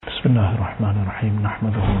الله الرحمن الرحيم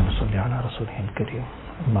نحمده ونصلي على رسوله الكريم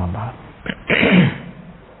أما بعد.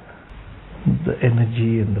 The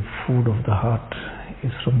energy and the food of the heart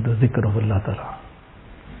is from the Zikr of Allah Ta'ala,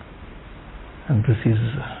 and this is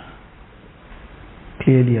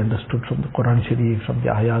clearly understood from the Quran Sharif, from the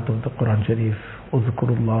ayat of the Quran Sharif.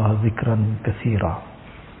 Uzkurullah zikran kaseera.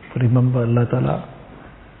 Remember Allah Ta'ala,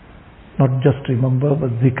 not just remember,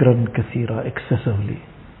 but zikran kaseera,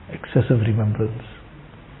 excessive remembrance.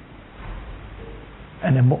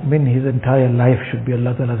 And a mu'min, his entire life should be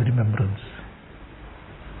Allah Ta'ala's remembrance.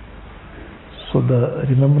 So the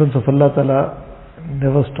remembrance of Allah Ta'ala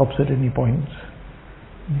never stops at any point,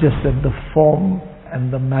 just that the form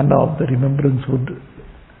and the manner of the remembrance would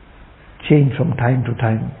change from time to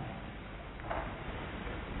time.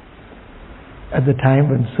 At the time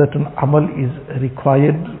when certain amal is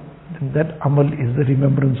required, then that amal is the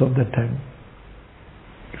remembrance of that time.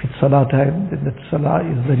 If it's salah time, then that salah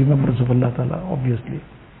is the remembrance of Allah Ta'ala, obviously.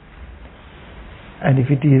 And if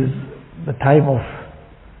it is the time of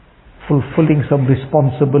fulfilling some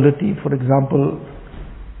responsibility, for example,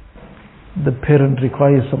 the parent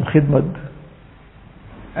requires some khidmat,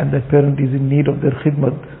 and that parent is in need of their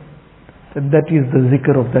khidmat, then that is the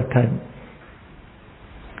zikr of that time.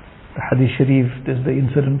 The Hadith Sharif, there's the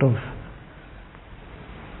incident of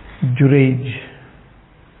Jurayj,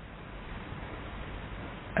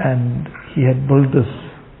 and he had built this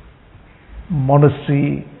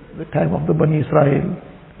monastery at the time of the Bani Israel,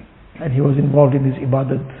 and he was involved in his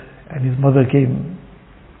ibadat, and his mother came,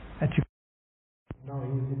 and she, now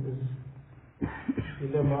he is in this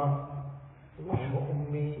dilemma. Allahumma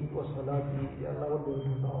ummi wa salati, Ya Allah, what do I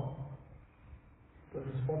do now? To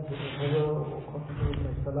respond to my mother or continue with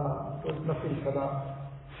my salah? It was nothing salah.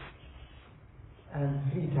 And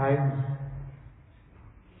 3 times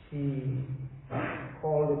she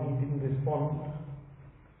called and he didn't respond,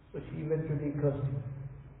 so she eventually cursed him.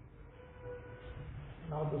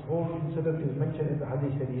 Now this whole incident is mentioned in the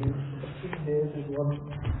Hadith Sharif, but in there is one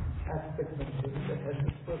aspect mentioned, that had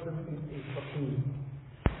this person been a faqih,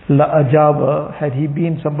 La ajaba, had he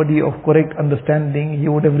been somebody of correct understanding, he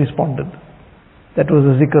would have responded. That was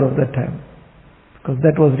the zikr of that time, because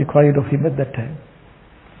that was required of him at that time.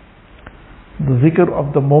 The zikr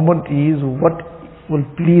of the moment is what will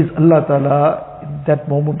please Allah Ta'ala in that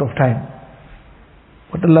moment of time.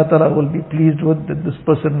 What Allah Ta'ala will be pleased with, that this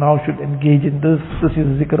person now should engage in this is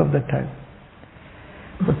the zikr of that time.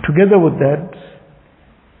 But together with that,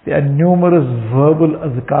 there are numerous verbal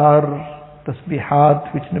azkar,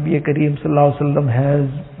 tasbihat, which Nabi Kareem Sallallahu Alaihi Wasallam has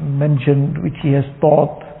mentioned, which he has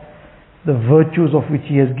taught, the virtues of which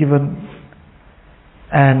he has given,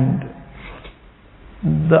 and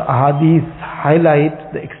the ahadith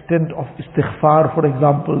highlight the extent of istighfar, for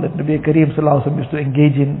example, that Nabi Kareem Sallallahu Alaihi Wasallam used to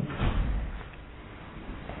engage in.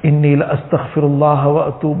 Inni la astaghfirullah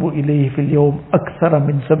wa atubu ilayhi fil yawm akthara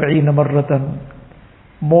min 70 marratan.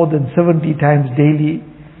 More than 70 times daily,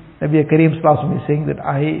 Nabi Kareem Sallallahu Alaihi Wasallam is saying that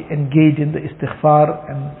I engage in the istighfar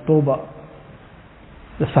and tawbah.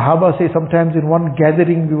 The Sahaba say sometimes in one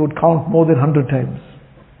gathering we would count more than 100 times.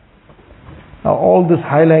 Now all this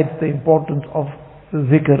highlights the importance of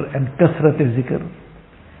zikr and kasrat zikr.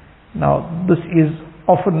 Now this is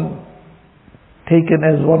often taken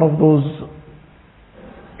as one of those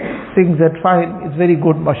things that fine, it's very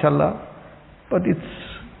good, mashallah, but it's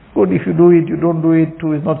good if you do it, you don't do it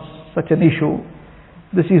too, is not such an issue.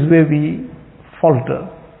 This is where we falter.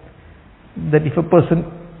 That if a person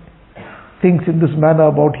thinks in this manner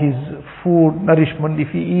about his food, nourishment, if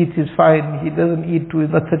he eats is fine, he doesn't eat too, is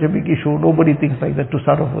not such a big issue. Nobody thinks like that to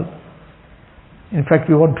start off with. In fact,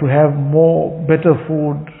 we want to have more better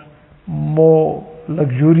food, more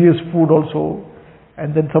luxurious food also,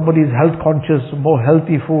 and then somebody is health conscious, more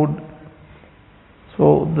healthy food.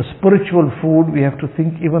 So the spiritual food, we have to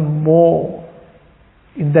think even more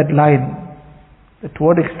in that line, that to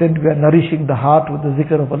what extent we are nourishing the heart with the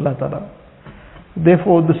zikr of Allah Ta'ala.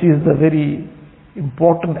 Therefore, this is the very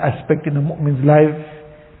important aspect in a mu'min's life.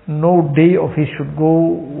 No day of his should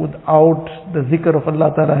go without the zikr of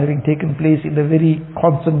Allah Ta'ala having taken place in a very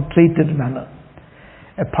concentrated manner.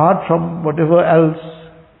 Apart from whatever else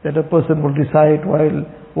that a person will recite while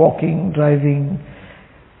walking, driving,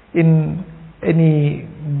 in any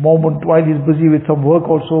moment while he is busy with some work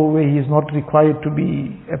also, where he is not required to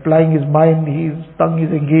be applying his mind, his tongue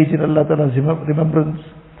is engaged in Allah Ta'ala's remembrance.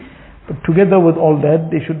 But together with all that,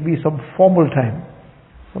 there should be some formal time.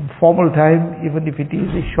 Some formal time, even if it is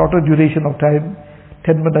a shorter duration of time,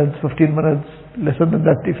 10 minutes, 15 minutes, lesser than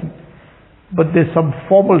that. But there's some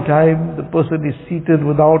formal time, the person is seated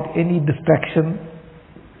without any distraction,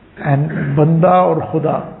 and banda or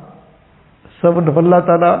khuda, servant of Allah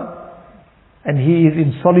Ta'ala,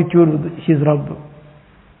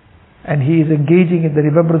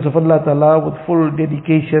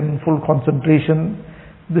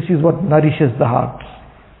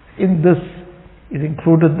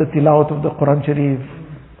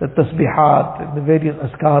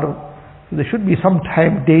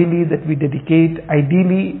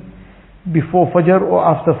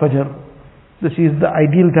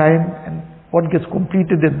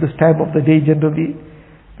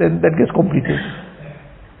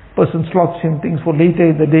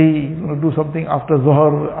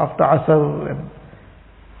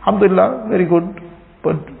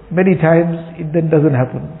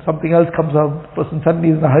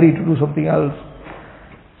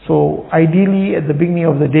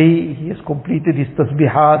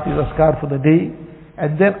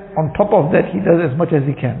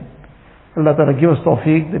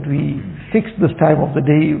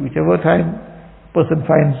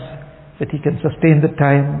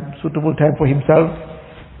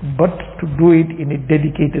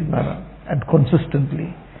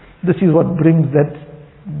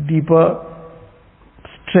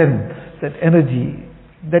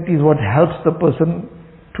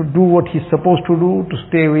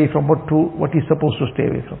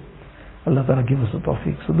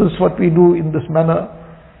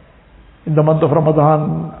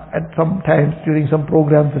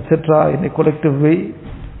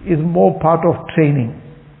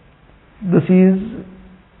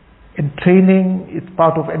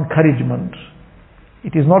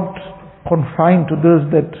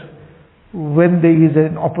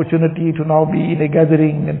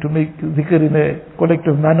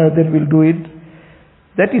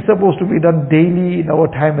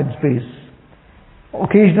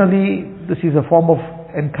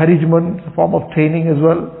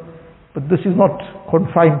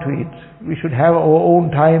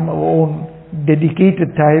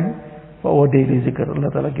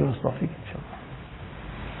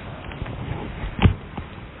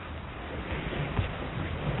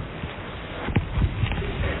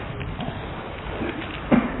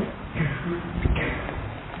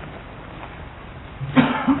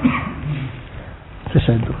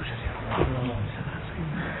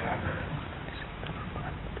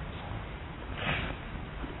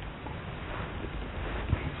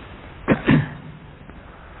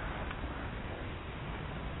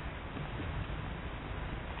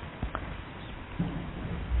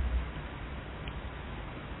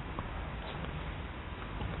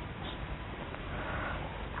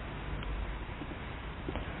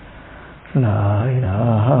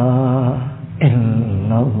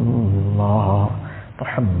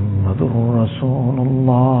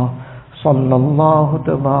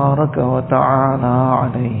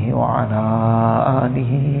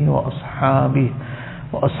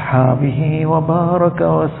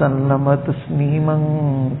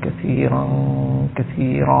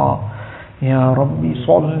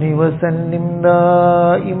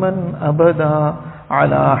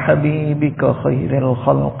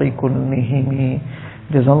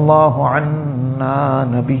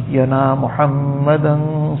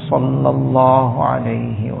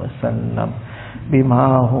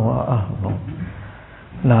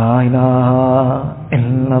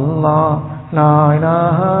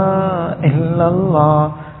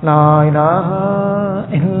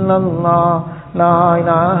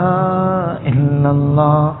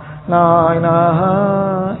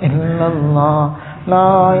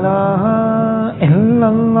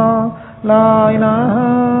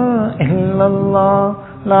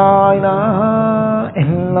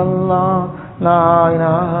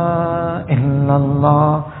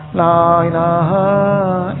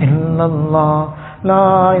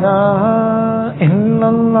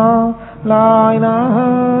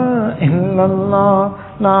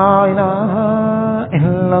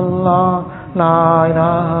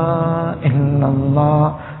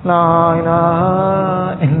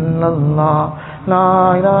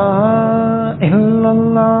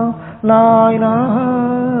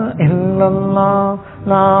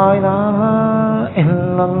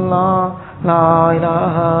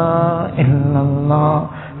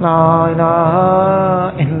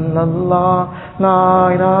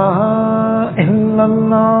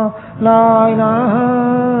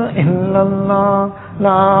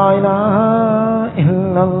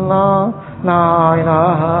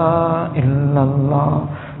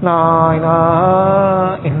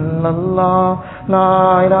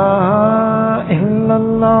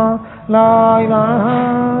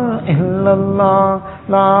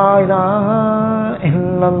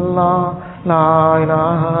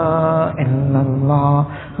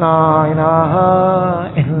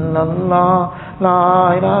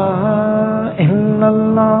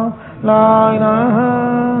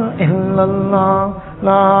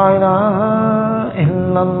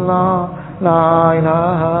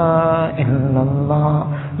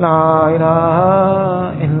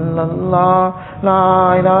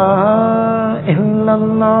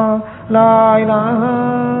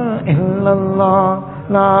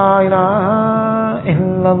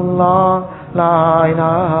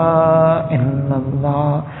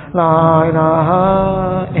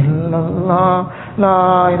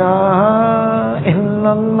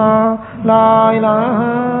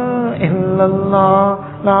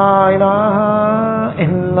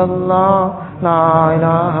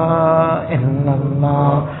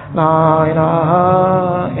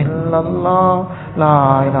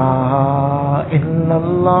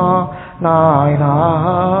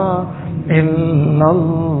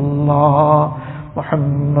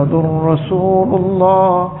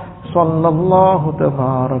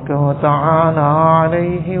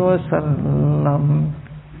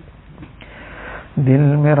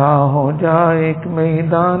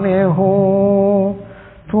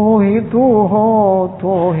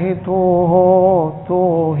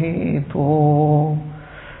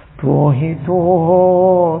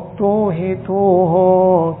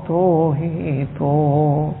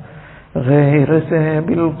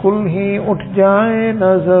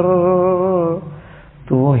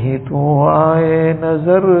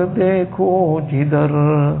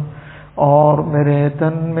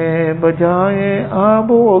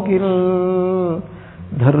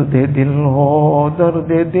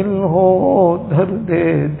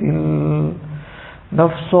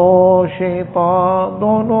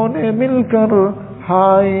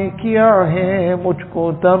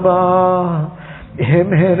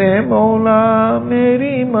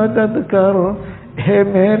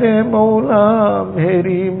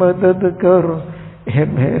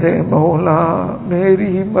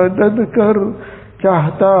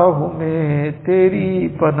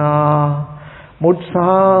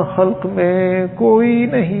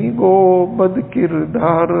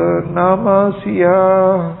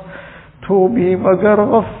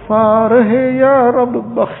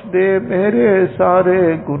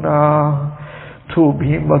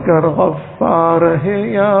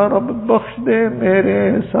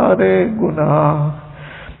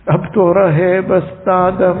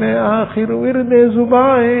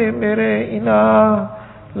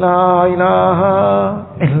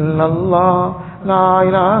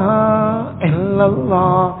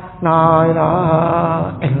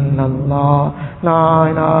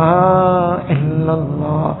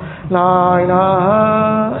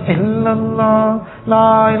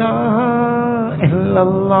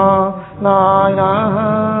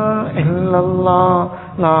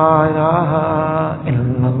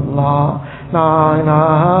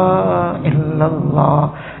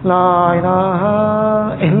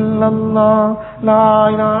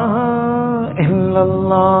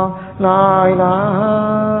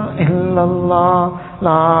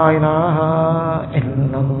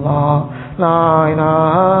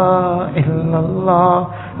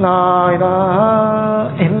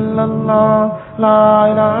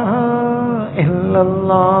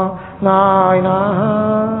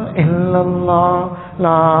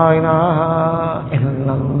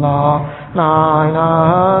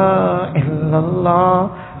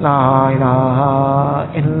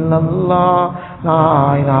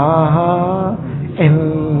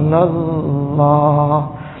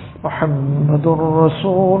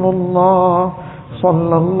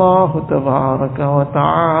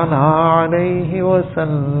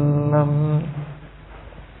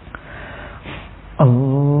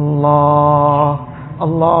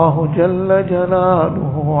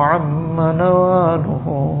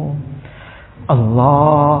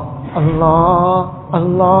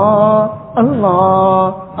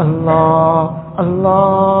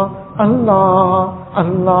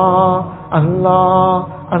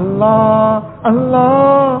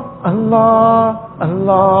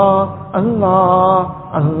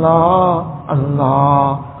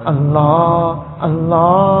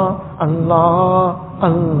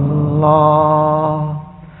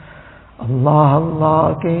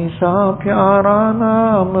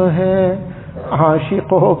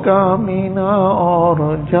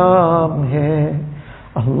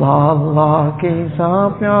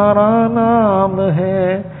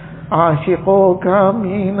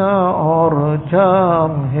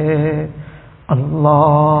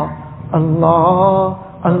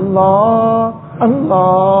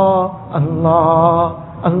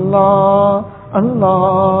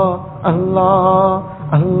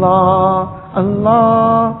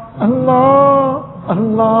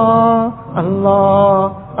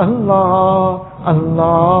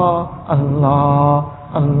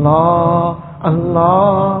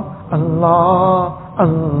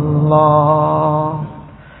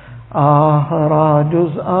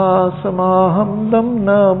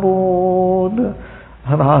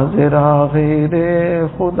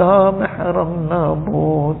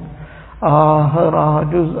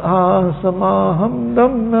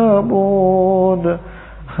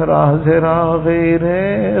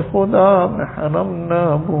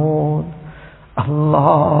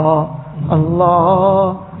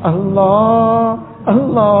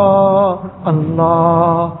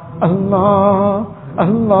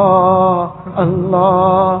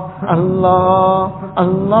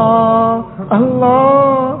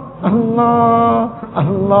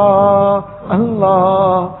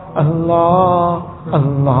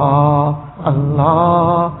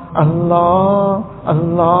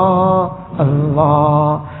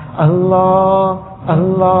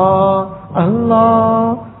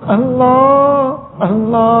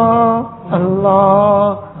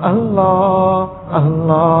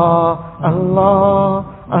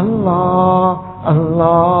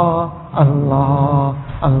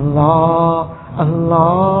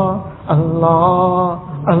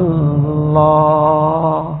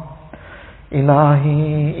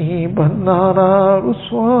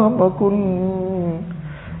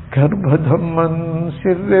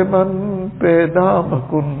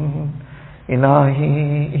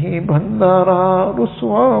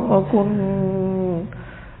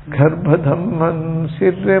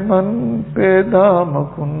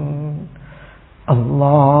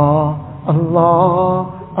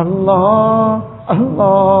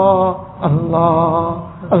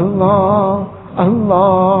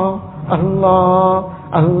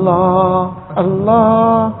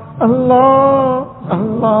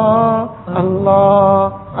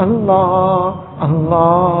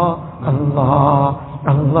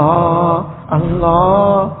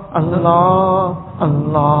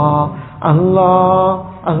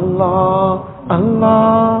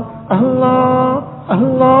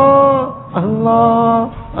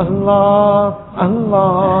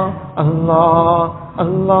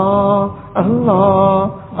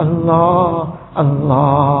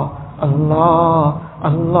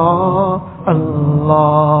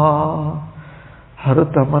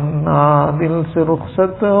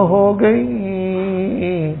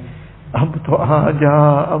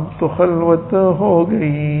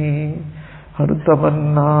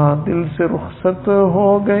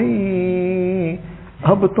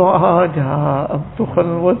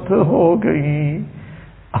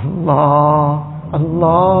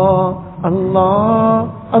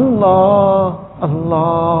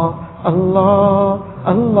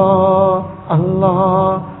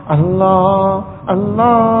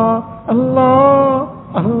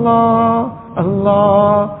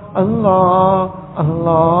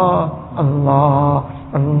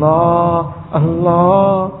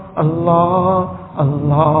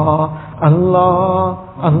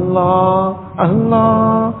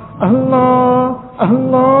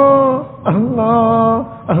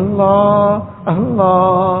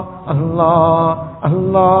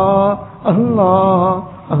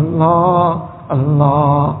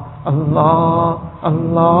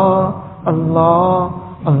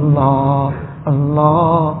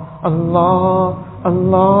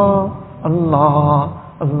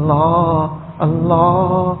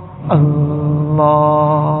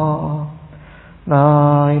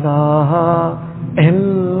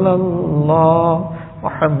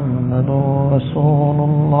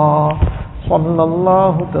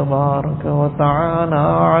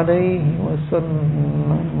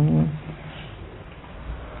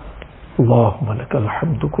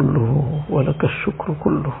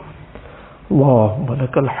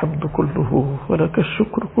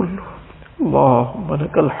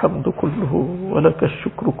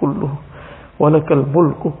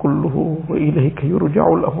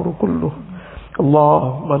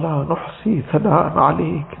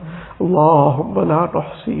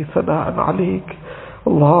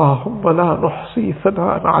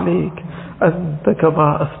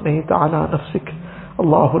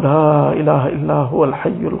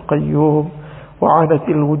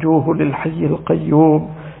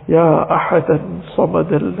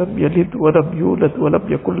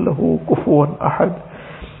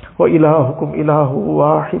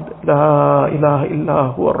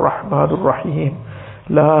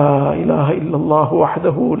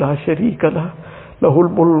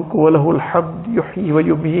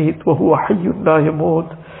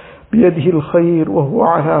 بيده الخير وهو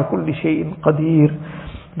على كل شيء قدير.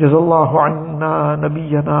 جزا الله عنا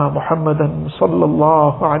نبينا محمدا صلى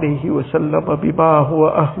الله عليه وسلم بما هو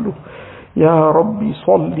أهله. يا ربي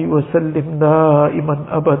صل وسلم دائما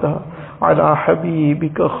أبدا على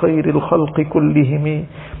حبيبك خير الخلق كلهم.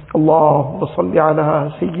 اللهم صل على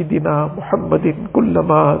سيدنا محمد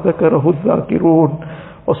كلما ذكره الذاكرون،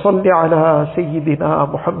 وصل على سيدنا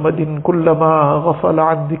محمد كلما غفل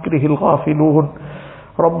عن ذكره الغافلون.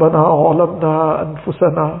 ربنا ظلمنا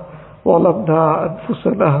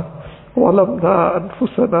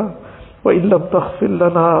أنفسنا وإن لم تغفر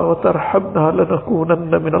لنا وترحمنا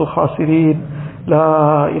لنكونن من الخاسرين.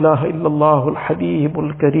 لا إله إلا الله الحليم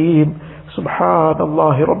الكريم. سبحان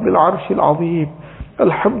الله رب العرش العظيم.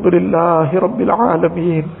 الحمد لله رب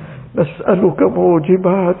العالمين. نسألك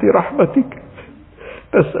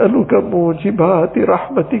موجبات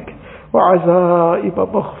رحمتك وعزائم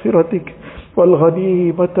مغفرتك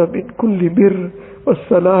والغنيمة من كل بر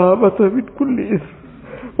والسلامة من كل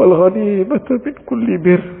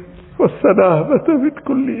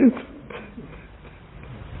إثم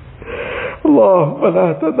اللهم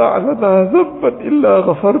لا تدع لنا ذنبا إلا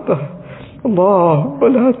غفرته. اللهم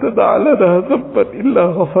لا تدع لنا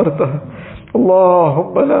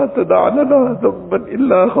ذنبا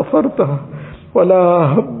إلا غفرته ولا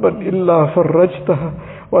هما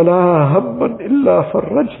إلا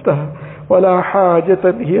فرجته ولا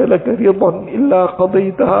حاجة هي لك رضا إلا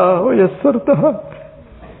قضيتها ويسرتها.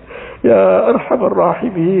 يا أرحم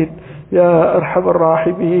الراحمين يا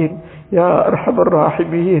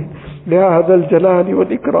ذا الجلال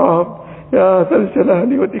والإكرام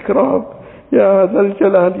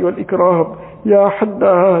يا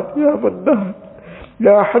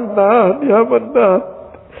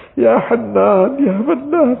حنان يا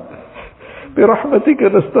منان برحمتك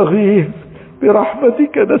نستغيث.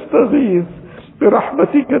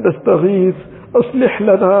 أصلح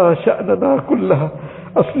لنا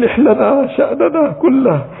شأننا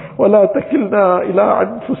كله ولا تكلنا إلى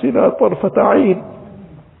أنفسنا طرفة عين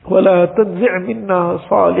ولا تنزع منا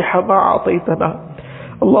صالح ما أعطيتنا.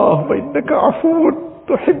 اللهم إنك عفو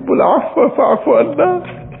تحب العفو فاعف عنا.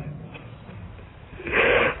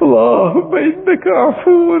 اللهم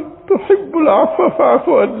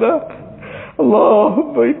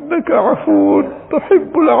إنك عفو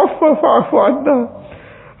تحب العفو فاعف عنا.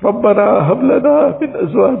 ربنا هب لنا من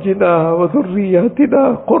أزواجنا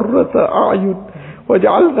وذرياتنا قرة أعين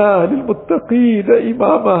واجعلنا للمتقين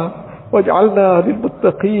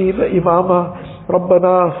إماما.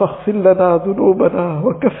 ربنا فاغفر لنا ذنوبنا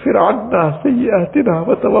وكفر عنا سيئاتنا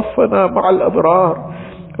وتوفنا مع الأبرار.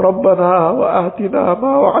 ربنا وآتنا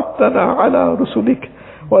ما وعدتنا على رسلك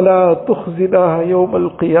ولا تخزنا يوم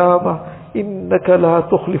القيامة إنك لا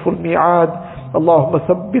تخلف الميعاد. اللهم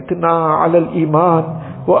ثبتنا على الإيمان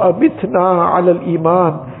وأمتنا على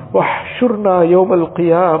الإيمان واحشرنا يوم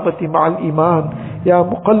القيامة مع الإيمان. يا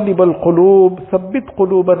مقلب القلوب ثبت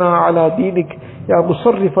قلوبنا على دينك. يا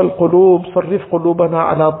مصرف القلوب صرف قلوبنا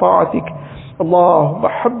على طاعتك. اللهم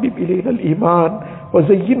حبب إلينا الإيمان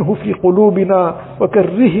وزينه في قلوبنا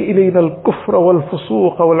وكره إلينا الكفر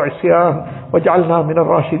والفسوق والعصيان واجعلنا من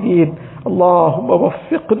الراشدين. اللهم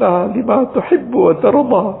وفقنا لما تحب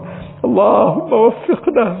وترضى.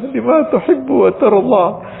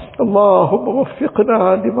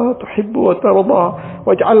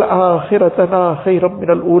 واجعل آخرتنا خيرا من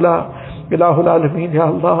الأولى. إله العالمين يا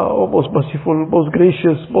الله, O most merciful, most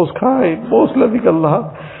gracious, most kind, most loving Allah.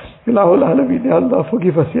 إله العالمين يا الله,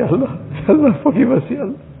 forgive us يا الله. يا الله forgive us يا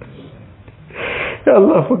الله. يا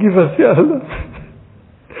الله forgive us يا الله.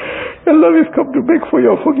 Ya Allah, we've come to beg for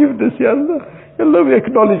your forgiveness, Ya Allah. Ya Allah, we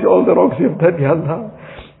acknowledge all the wrongs we've done, Ya Allah.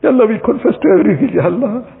 Ya Allah, we confess to everything, Ya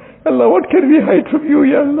Allah. Ya Allah, what can we hide from you,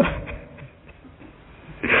 Ya Allah?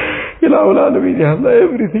 Ilahul Alameen, Ya Allah,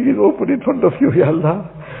 everything is open in front of you, Ya Allah.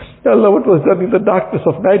 Ya Allah, what was done in the darkness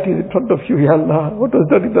of night is in front of you, Ya Allah. What was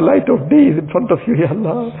done in the light of day is in front of you, Ya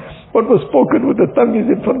Allah. What was spoken with the tongue is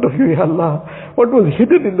in front of you, Ya Allah. What was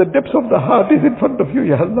hidden in the depths of the heart is in front of you,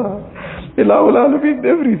 Ya Allah. Ilahul Alameen,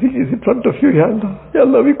 everything is in front of you, Ya Allah. Ya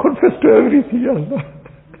Allah, we confess to everything, Ya Allah.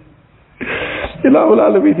 Ilahul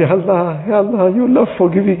Alameen, Ya Allah. Ya Allah, you love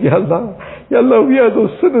forgiving, Ya Allah. Ya Allah, we are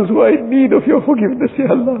those sinners who are in need of your forgiveness,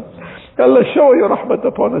 Ya Allah. Ya Allah, shower your rahmat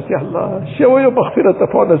upon us, Ya Allah. Shower your maghfirat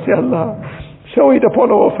upon us, Ya Allah. Shower it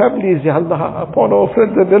upon our families, Ya Allah. Upon our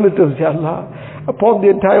friends and relatives, Ya Allah. Upon the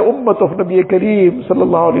entire ummah of Nabi Kareem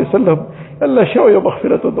sallallahu alayhi wa sallam. Ya Allah, shower your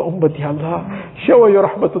maghfirat on the ummah, Ya Allah. Shower your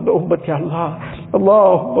rahmat on the ummah, Ya Allah.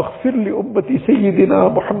 Allahumma ighfir li ummati Sayyidina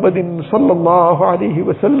Muhammadin sallallahu alayhi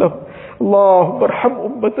wa sallam. اللهم ارحم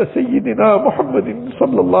أمة سيدنا محمد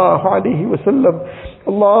صلى الله عليه وسلم.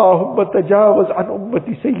 اللهم تجاوز عن أمة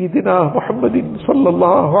سيدنا محمد صلى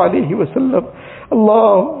الله عليه وسلم.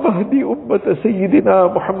 اللهم اهدي أمة سيدنا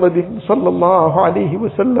محمد صلى الله عليه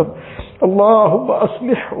وسلم. اللهم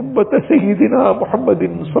أصلح أمة سيدنا محمد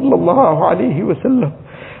صلى الله عليه وسلم.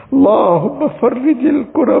 اللهم فرج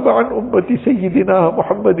الكرب عن أمة سيدنا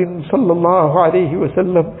محمد صلى الله عليه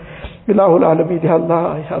وسلم. إله العالمين, Ya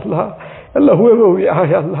Allah, Ya Allah, Allah, whoever we are,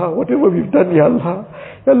 Ya Allah, whatever we've done, Ya Allah,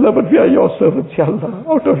 Ya Allah, but we are your servants, Ya Allah,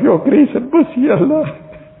 out of your grace and mercy, Ya Allah.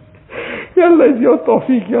 Ya Allah, is your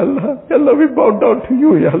tawfiq, Ya Allah. Ya Allah, we bow down to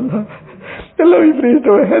you, Ya Allah. Ya Allah, we've raised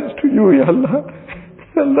our hands to you, Ya Allah.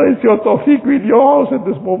 Ya Allah, is your tawfiq, we in your house at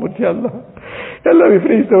this moment, Ya Allah. Ya Allah, we've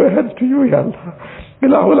raised our hands to you, Ya Allah.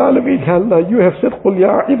 Ilahul Alameen, Ya Allah, you have said, قُلْ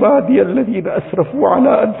يَا عِبَادِيَ الَّذِينَ أَسْرَفُوا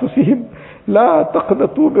عَلَىٰ أَنفُسِهِمْ لَا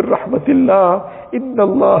تَقْنَطُوا مِنْ رَحْمَةِ اللَّهِ إِنَّ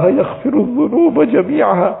اللَّهَ يَغْفِرُ الذُّنُوبَ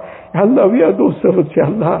جَمِيعَهَا. Ya Allah, we are those servants, Ya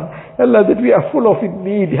Allah. Ya Allah, that we are full of in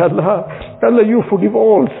need, Ya Allah. Ya Allah, you forgive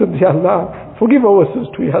all sins, Ya Allah. Forgive our sins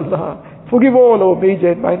too, Ya Allah. Forgive all our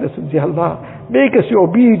major and minor sins, Ya Allah. Make us your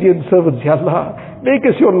obedient servants, Ya Allah. Make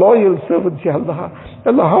us your loyal servants, Ya Allah. Ya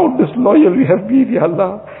Allah, how disloyal we have been, Ya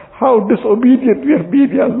Allah. How disobedient we have been,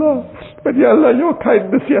 Ya Allah. But Ya Allah, your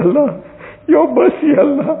kindness, Ya Allah. Your mercy, Ya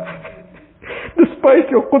Allah. Despite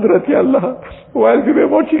your qudrat, Ya Allah. While we were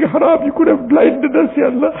watching haram, you could have blinded us, Ya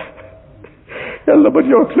Allah. Ya Allah, but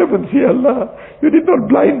your clemency, Ya Allah. You did not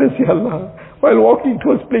blind us, Ya Allah. While walking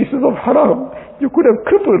towards places of haram, you could have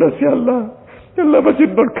crippled us, Ya Allah. Ya Allah, but you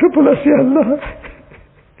did not cripple us, Ya Allah.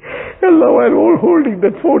 Ya Allah, while holding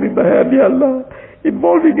that phone in the hand, Ya Allah,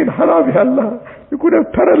 involving in haram, Ya Allah, you could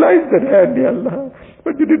have paralyzed that hand, Ya Allah.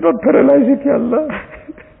 But you did not paralyze it, Ya Allah.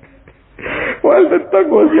 While the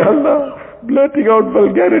tongue was, Ya Allah, blurting out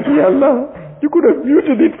vulgarity, Ya Allah, you could have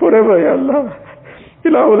muted it forever, Ya Allah.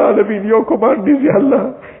 Ilahul Alameen, your command is, Ya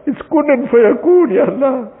Allah, it's kun and fayakun, Ya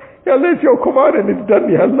Allah. Ya Allah, it's your command and it's done,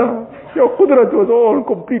 Ya Allah. Your qudrat was all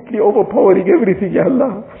completely overpowering everything, Ya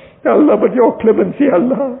Allah. Ya Allah, but your clemency, Ya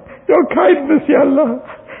Allah, your kindness, Ya Allah.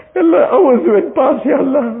 Ya Allah, hours went past, Ya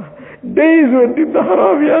Allah. Days went in the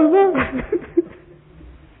haram, Ya Allah.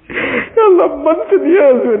 Ya Allah, months and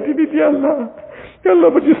years went in it, Ya Allah. Ya Allah,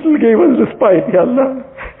 but you still gave us respite, Ya Allah.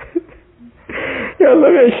 Ya Allah,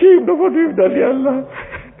 we are ashamed of what we've done, Ya Allah.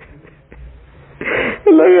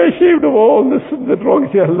 Ya Allah, we are ashamed of all the sins and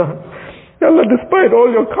wrongs, Ya Allah. Ya Allah, despite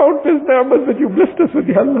all your countless ni'mas that you blessed us with,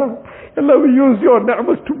 Ya Allah. Ya Allah, we use your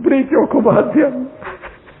ni'mas to break your commands, Ya Allah.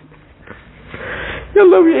 Ya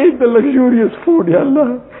Allah, we ate the luxurious food, Ya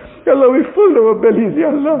Allah. Ya Allah, we filled our bellies,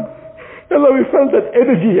 Ya Allah. Ya Allah, we felt that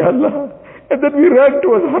energy, Ya Allah. And then we ran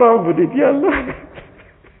towards haram with it, Ya Allah.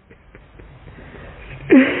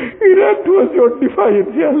 We ran towards your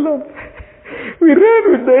defiance, Ya Allah. We ran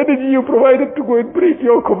with the energy you provided to go and break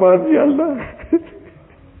your commands, Ya Allah.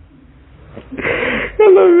 Ya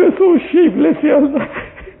Allah, we are so shameless, Ya Allah.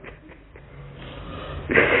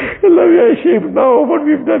 Ya Allah, we are ashamed now of what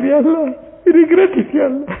we've done, Ya Allah. We regret it,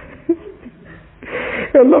 Ya Allah.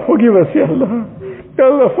 Ya Allah, forgive us, Ya Allah. Ya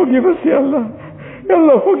Allah, forgive us, Ya Allah. Ya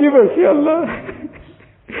Allah, forgive us, Ya Allah.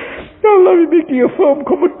 Ya Allah, we're making a firm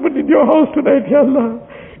commitment in your house tonight, Ya Allah.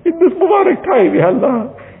 In this Mubarak time, Ya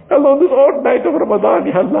Allah. Ya Allah, on this odd night of Ramadan,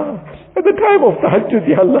 Ya Allah. At the time of Tahajjud,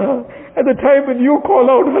 Ya Allah. At the time when you call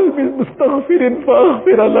out, Hal min mustaghfirin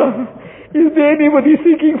fa'aghfir Allah. Is there anybody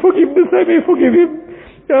seeking forgiveness? I may forgive him.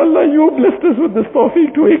 Ya Allah, you blessed us with this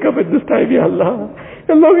tawfiq to wake up at this time, Ya Allah.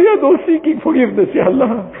 Ya Allah, we are those seeking forgiveness, Ya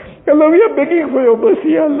Allah. Ya Allah, we are begging for your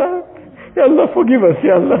mercy, Ya Allah. Ya Allah, forgive us,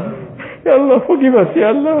 Ya Allah. Ya Allah, forgive us, Ya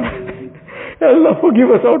Allah. Ya Allah, forgive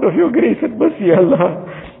us out of your grace and mercy, Ya Allah.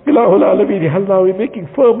 Ilahul Alameen, Ya Allah, we're making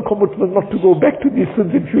firm commitment not to go back to these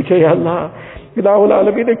sins in future, Ya Allah. Ilahul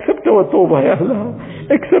Alameen, accept our tawbah, Ya Allah.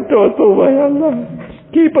 Accept our tawbah, Ya Allah.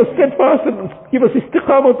 Keep us steadfast and give us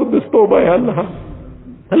istiqamat on this tawbah, Ya Allah.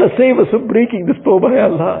 Allah, save us from breaking this tawbah, Ya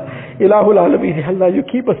Allah. Ilahul Alameen, Ya Allah, you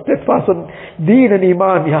keep us steadfast on deen and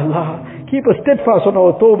iman, Ya Allah. Keep us steadfast on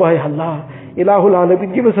our tawbah, Ya Allah. Ilahul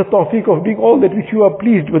Alameen, give us a tawfiq of doing all that which you are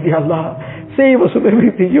pleased with, Ya Allah. Save us from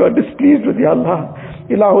everything you are displeased with, Ya Allah.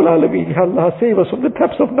 Ilahul Alameen, Ya Allah, save us from the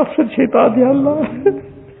traps of nafs and shaitan, Ya Allah.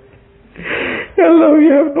 Ya Allah, we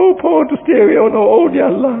have no power to stay away on our own, Ya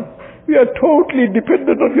Allah. We are totally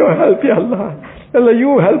dependent on your help, Ya Allah. Ya Allah,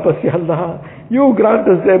 you help us, Ya Allah. You grant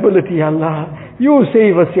us the ability, Ya Allah. You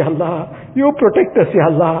save us, Ya Allah. You protect us,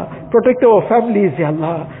 Ya Allah. Protect our families, Ya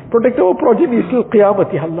Allah. Protect our progeny till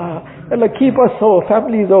Qiyamah, Ya Allah. Allah, keep us, our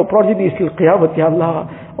families, our progeny till Qiyamah, Ya Allah.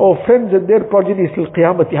 Our friends and their progeny till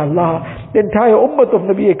Qiyamah, Ya Allah. the entire ummah of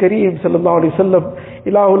Nabi Kareem sallallahu alayhi wa sallam.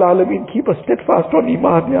 Ilahul Alameen, keep us steadfast on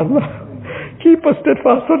Iman, Ya Allah. Keep us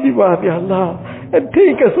steadfast on Iman, Ya Allah. And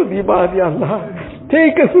take us with Iman, Ya Allah.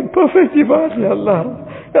 Take us with perfect Iman, Ya Allah.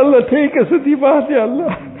 Ya Allah, take us with Iman, Ya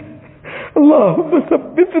Allah. Allahumma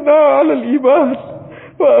sabbitna ala al-Iman.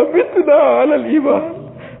 Wa amitna ala al-Iman.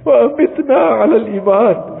 Wa amitna ala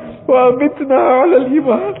al-Iman. Wa amitna ala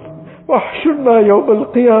al-Iman. واحشرنا يوم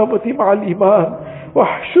القيامة مع الإيمان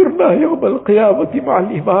واحشرنا يوم القيامة مع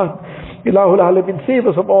الإيمان. Ilahul Alameen, save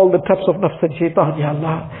us from all the traps of nafs and shaitan, Ya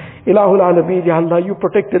Allah. Ilahul Alameen, Ya Allah, you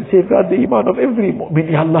protect and safeguard the iman of every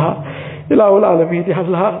mu'min, Ya Allah. Ilahul Alameen, Ya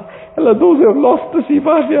Allah. Allah, those who have lost this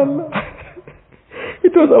iman, Ya Allah.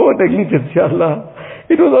 It was our negligence, Ya Allah.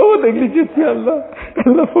 It was our negligence, Ya Allah.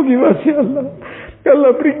 Allah, forgive us, Ya Allah.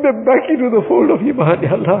 Allah, bring them back into the fold of iman,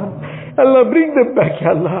 Ya Allah. Allah, bring them back, Ya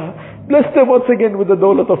Allah. Bless them once again with the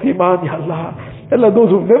dawlat of Iman, Ya Allah. Allah, those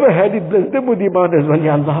who've never had it, bless them with Iman as well,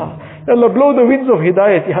 Ya Allah. Allah, blow the winds of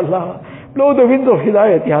Hidayat, Ya Allah. Blow the winds of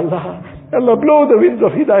Hidayat, Ya Allah. Allah, blow the winds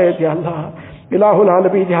of Hidayat, Ya Allah. Ilahul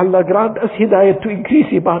Alameen, Ya Allah, grant us Hidayat to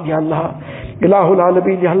increase Iman, Ya Allah. Ilahul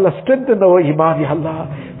Alameen, Ya Allah, strengthen our Iman, Ya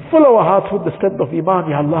Allah. Fill our hearts with the strength of Iman,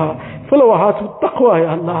 Ya Allah. Fill our hearts with taqwa,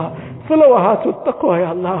 Ya Allah. Fill our hearts with taqwa,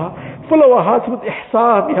 Ya Allah. Fill our hearts with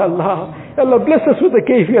ihsan, Ya Allah. Allah, bless us with the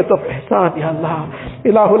kayfiyat of ihsan, Ya Allah.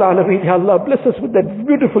 Ilahul Alameen, Ya Allah, bless us with that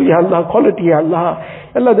beautiful, Ya Allah, quality, Ya Allah.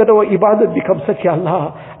 Allah, that our ibadat becomes such, Ya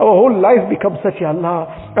Allah. Our whole life becomes such, Ya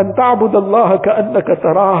Allah. And ta'bud Allah ka'annaka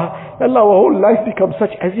tarah. Allah, our whole life becomes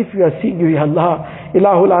such as if we are seeing you, Ya Allah.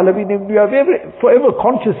 Ilahul Alameen, we are forever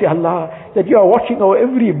conscious, Ya Allah, that you are watching our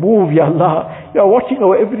every move, Ya Allah. You are watching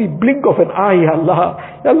our every blink of an eye, Ya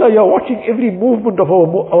Allah. Ya Allah, you are watching every movement of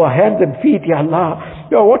our hands and feet, Ya Allah.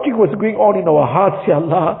 You are watching what's going on in our hearts, Ya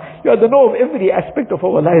Allah. You are the know of every aspect of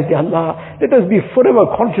our lives, Ya Allah. Let us be forever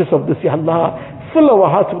conscious of this, Ya Allah. Fill our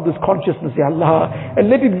hearts with this consciousness, Ya Allah. And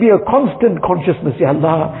let it be a constant consciousness, Ya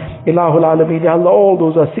Allah. Ilahul Alameen, Ya Allah, all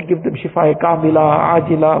those who are sick, give them shifa kamila,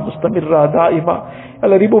 ajila, mustamirra, daima.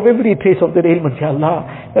 Allah, remove every trace of their ailments, Ya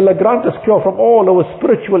Allah. Allah, grant us cure from all our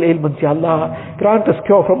spiritual ailments, Ya Allah. Grant us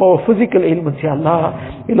cure from our physical ailments, Ya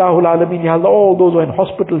Allah. Ilahul Alameen, Ya Allah, all those who are in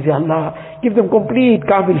hospitals, Ya Allah. Give them complete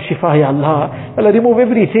kamil shifa, Ya Allah. Allah, remove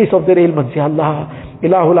every trace of their ailments, Ya Allah.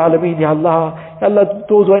 Ilahul Alameen, Ya Allah. Allah,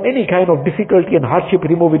 those who are in any kind of difficulty and hardship,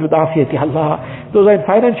 remove it with afiyat, Ya Allah. Those who are in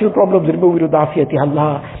financial problems, remove it with afiyat, Ya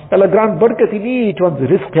Allah. Allah, grant barakat in each one's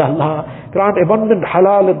rizq, Ya Allah. Grant abundant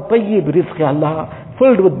halal and tayyib rizq, Ya Allah.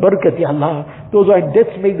 Filled with barakat, Ya Allah. Those who are in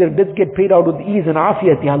debts, make their debts get paid out with ease and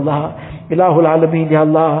afiyat, Ya Allah. Ilahul Alameen, Ya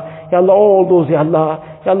Allah. Ya Allah, all those, Ya Allah.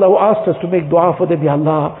 Ya Allah, who asked us to make dua for them, Ya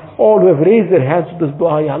Allah. All who have raised their hands to this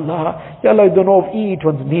dua, Ya Allah. Ya Allah, you know of each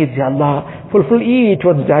one's needs, Ya Allah. Fulfill each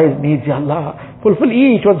one's jaiz needs, Ya Allah. Fulfill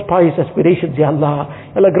each one's pious aspirations, Ya Allah.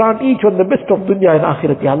 Allah, grant each one the best of dunya and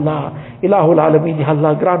akhirat, Ya Allah. Ilahul Alameen, Ya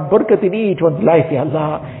Allah. Grant barakat in each one's life, Ya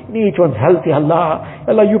Allah. In each one's health, Ya Allah.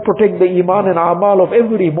 Allah, you protect the iman and amal of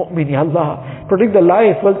every mu'min, Ya Allah. Protect the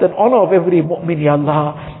life, wealth and honor of every mu'min, Ya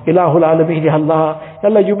Allah. Ilahul Alameen, Ya Allah.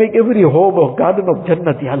 Allah, you make every home a garden of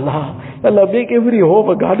Jannat, Ya Allah. Allah, make every home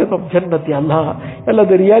a garden of Jannat, Ya Allah. Allah,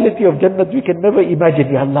 the reality of Jannat we can never imagine,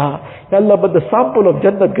 Ya Allah. Ya Allah, but the sample of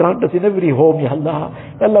Jannat grant us in every home, Ya Allah.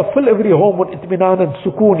 Ya Allah, fill every home with itminan and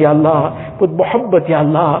sukoon, Ya Allah. With muhabbat, Ya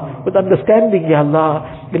Allah. With understanding, Ya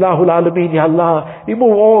Allah. Ilahul Alameen, Ya Allah.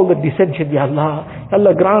 Remove all the dissension, Ya Allah. Ya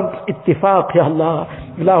Allah, grant ittifaq, Ya Allah.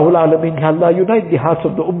 Ilahul Alameen, Ya Allah. Unite the hearts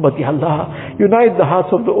of the ummah, Ya Allah. Unite the hearts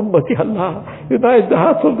of the ummah, Ya Allah. Unite the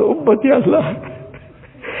hearts of the ummah, Ya Allah.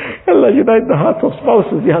 Allah, unite the hearts of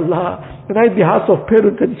spouses, Ya Allah. Unite the hearts of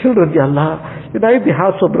parents and children, Ya Allah. Unite the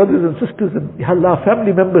hearts of brothers and sisters and, Ya Allah,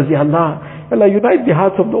 family members, Ya Allah. Allah, unite the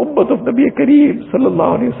hearts of the ummah of Nabi Kareem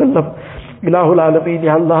sallallahu alayhi wa sallam. Ilahul Alameen,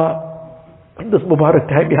 Ya Allah. In this Mubarak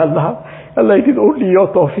time, Ya Allah. Allah, it is only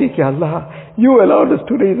your tawfiq, Ya Allah. You allowed us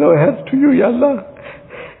to raise our hands to you, Ya Allah.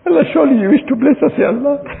 Allah, surely you wish to bless us, Ya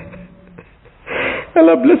Allah.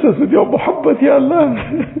 Allah, bless us with your muhabbat, Ya Allah.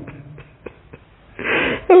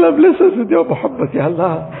 Allah, bless us with your muhabbat, Ya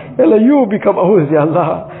Allah. Allah, you become ours, Ya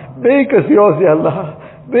Allah. Make us yours, Ya Allah.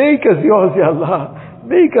 Make us yours, Ya Allah.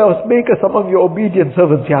 Make us among your obedient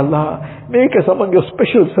servants, Ya Allah. Make us among your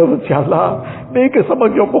special servants, Ya Allah. Make us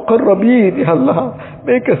among your muqarrabeen, Ya Allah.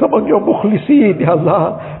 Make us among your mukhliseen, Ya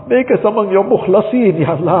Allah. Make us among your mukhlasin,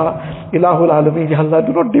 Ya Allah. Ilahul Alameen, Ya Allah.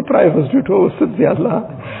 Do not deprive us due to our sins, Ya Allah.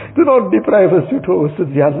 Do not deprive us due to our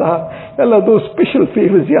sins, Ya Allah. Ya Allah, those special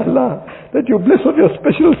favors, Ya Allah, that you bless on your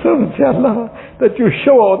special servants, Ya Allah, that you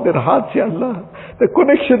shower on their hearts, Ya Allah, the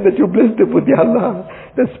connection that you bless them with, Ya Allah,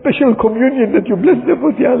 the special communion that you bless them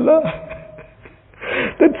with, Ya Allah,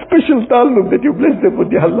 that special special ta'alluq that you bless them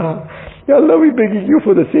with, Ya Allah. Ya Allah, we're begging you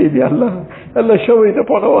for the same, Ya Allah. Allah, shower it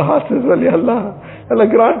upon our hearts as well, Ya Allah. Allah,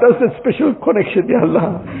 grant us that special connection, Ya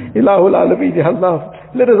Allah. Ilahul Alameen, Ya Allah.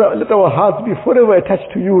 Let our hearts be forever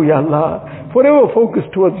attached to you, Ya Allah. Forever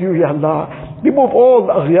focused towards you, Ya Allah. Remove all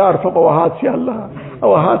the aghyar from our hearts, Ya Allah.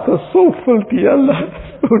 Our hearts are so filthy, Ya Allah.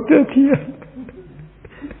 So dirty, Ya Allah.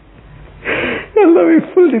 Ya Allah, we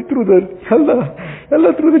filled it through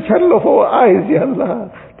through the channel of our eyes, Ya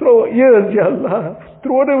Allah. Through our ears, Ya Allah.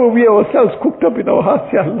 Through whatever we ourselves cooked up in our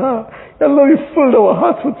hearts, Ya Allah. Ya Allah, we filled our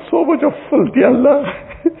hearts with so much of filth, Ya Allah.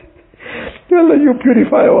 Ya Allah, you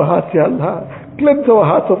purify our hearts, Ya Allah. Cleanse our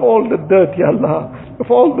hearts of all the dirt, Ya Allah. Of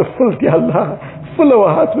all the filth, Ya Allah. Fill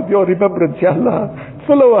our hearts with your remembrance, Ya Allah.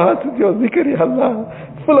 Fill our hearts with your zikr, Ya Allah.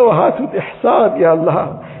 Fill our hearts with ihsan, Ya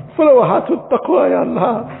Allah. Fill our hearts with taqwa, Ya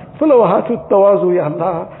Allah. Fill our hearts with tawazu, Ya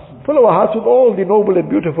Allah. Fill our hearts with all the noble and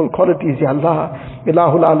beautiful qualities, Ya Allah.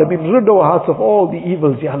 Ilahul Alameen, rid our hearts of all the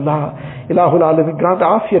evils, Ya Allah. Ilahul Alameen, grant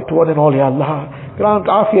afiyat to one and all, Ya Allah. Grant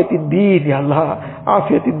afiyat in deen, Ya Allah.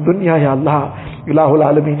 Afiyat in dunya, Ya Allah. Ilahul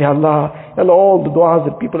Alameen, Ya Allah. Ya Allah, all the du'as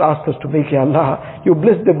that people ask us to make, Ya Allah, you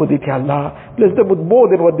bless them with it, Ya Allah. Bless them with more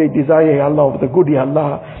than what they desire, Ya Allah, of the good, Ya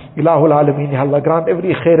Allah. Ilahul Alameen, Ya Allah. Grant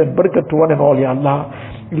every khair and barakat to one and all, Ya Allah.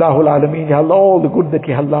 Ilahul Alameen, Ya Allah, all the good that,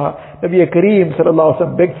 Ya Allah, Nabi Kareem sallallahu alaihi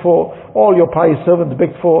wasallam begged for, all your pious servants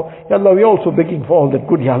begged for, Ya Allah, we also begging for all that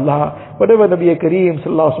good, Ya Allah. Whatever Nabi Kareem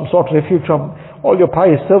sallallahu alaihi wasallam sought refuge from, all your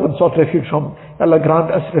pious servants sought refuge from, Ya Allah, grant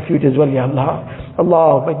us refuge as well, Ya Allah.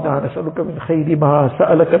 Allahumma inna nas'aluka min khayri ma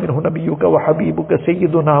sa'alaka minhu nabiyyuka wa habibuka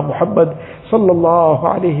sayyiduna Muhammad sallallahu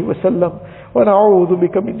alaihi wasallam. ونعوذ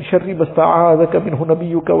بك من شر ما استعاذك منه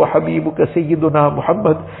نبيك وحبيبك سيدنا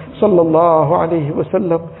محمد صلى الله عليه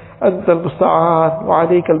وسلم. أنت المستعان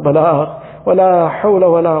وعليك البلاغ ولا حول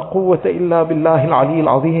ولا قوة إلا بالله العلي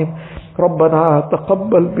العظيم. ربنا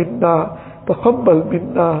تقبل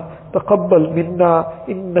منا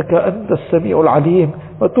إنك أنت السميع العليم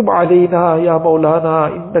وتب علينا يا مولانا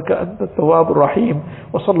إنك أنت التواب الرحيم.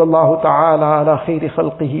 وصلى الله تعالى على خير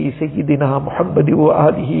خلقه سيدنا محمد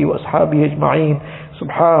وآله وأصحابه أجمعين.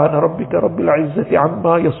 سبحان ربك رب العزة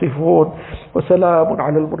عما يصفون وسلام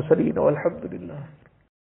على المرسلين والحمد لله.